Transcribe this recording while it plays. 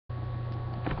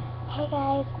Hey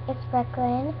guys, it's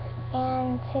Brooklyn,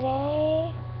 and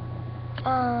today,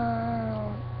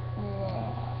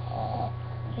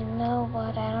 you know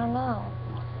what, I don't know.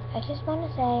 I just want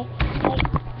to say,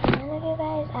 none of you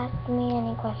guys asked me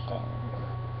any questions.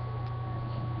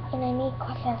 And I need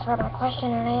questions for my question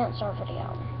and answer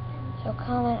video. So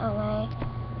comment on my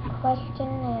question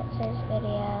and answers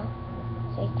video,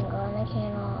 so you can go on my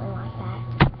channel and watch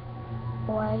that.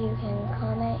 Or you can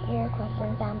comment your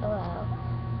questions down below.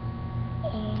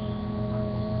 And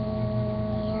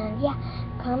yeah,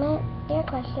 comment your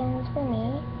questions for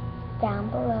me down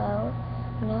below.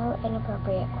 No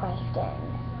inappropriate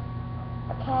questions.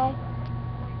 Okay?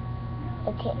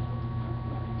 Okay.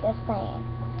 Just saying.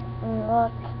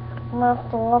 Look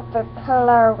at the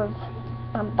colors.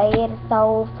 My bed is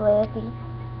so fluffy.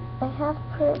 I have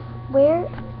proof. Where?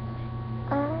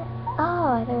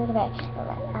 Oh, I threw it away.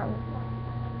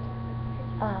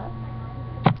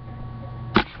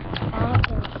 I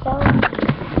can show you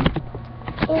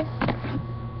if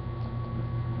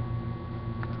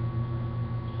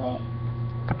wait,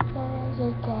 there's a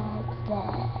text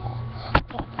there.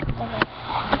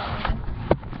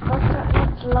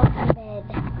 Let's look in bed.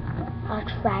 I'll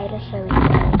try to show you.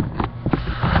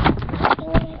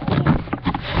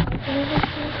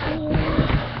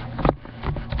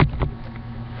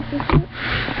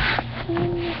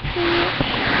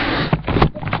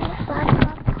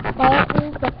 That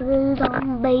is the food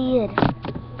on bed.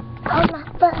 Oh, my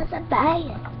fuzz are bad.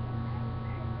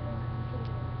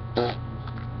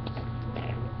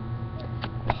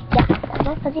 Yeah, that's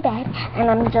my fuzzy bed, and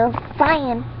I'm just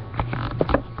saying.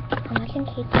 I'm watching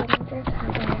Kate's Adventure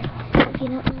cover. If you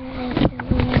don't know what it is,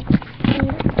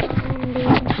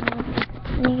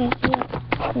 can you guys see it?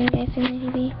 Can you guys see my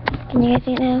TV? Can you guys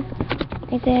see it now?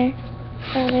 Right there?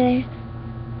 Over there?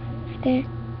 Right there?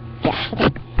 Yeah, okay.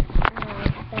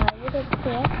 So you did see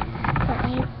it. So I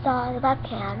saw the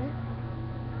webcam.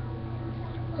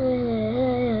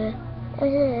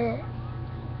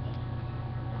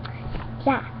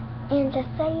 Yeah, and just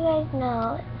so you guys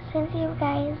know, since you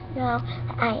guys know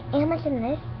I am a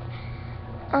gymnast,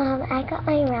 I got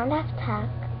my round off tuck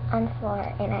on the floor,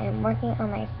 and I am working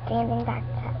on my standing back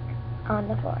tuck on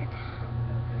the floor.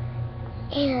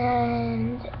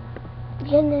 And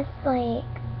gymnasts like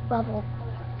level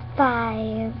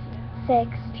 5,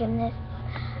 6 gymnasts,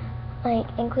 like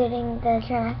including the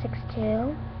gymnastics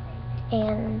 2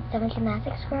 and 7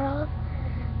 gymnastics girls,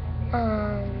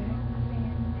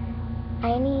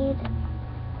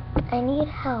 I need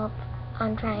help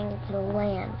on trying to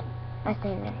land my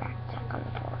standing back tuck on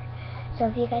the floor. So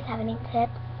if you guys have any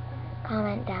tips,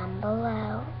 comment down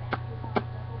below.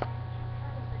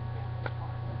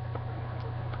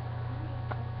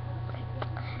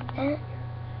 And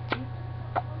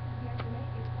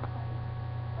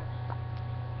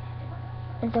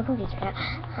I'm so confused right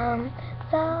now.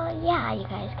 So yeah, you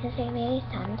guys can see me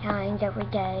sometimes every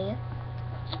day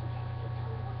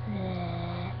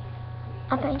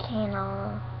on my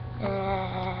channel.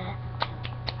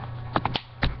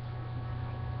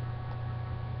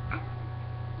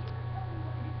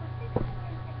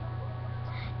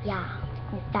 Yeah,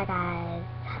 bye guys.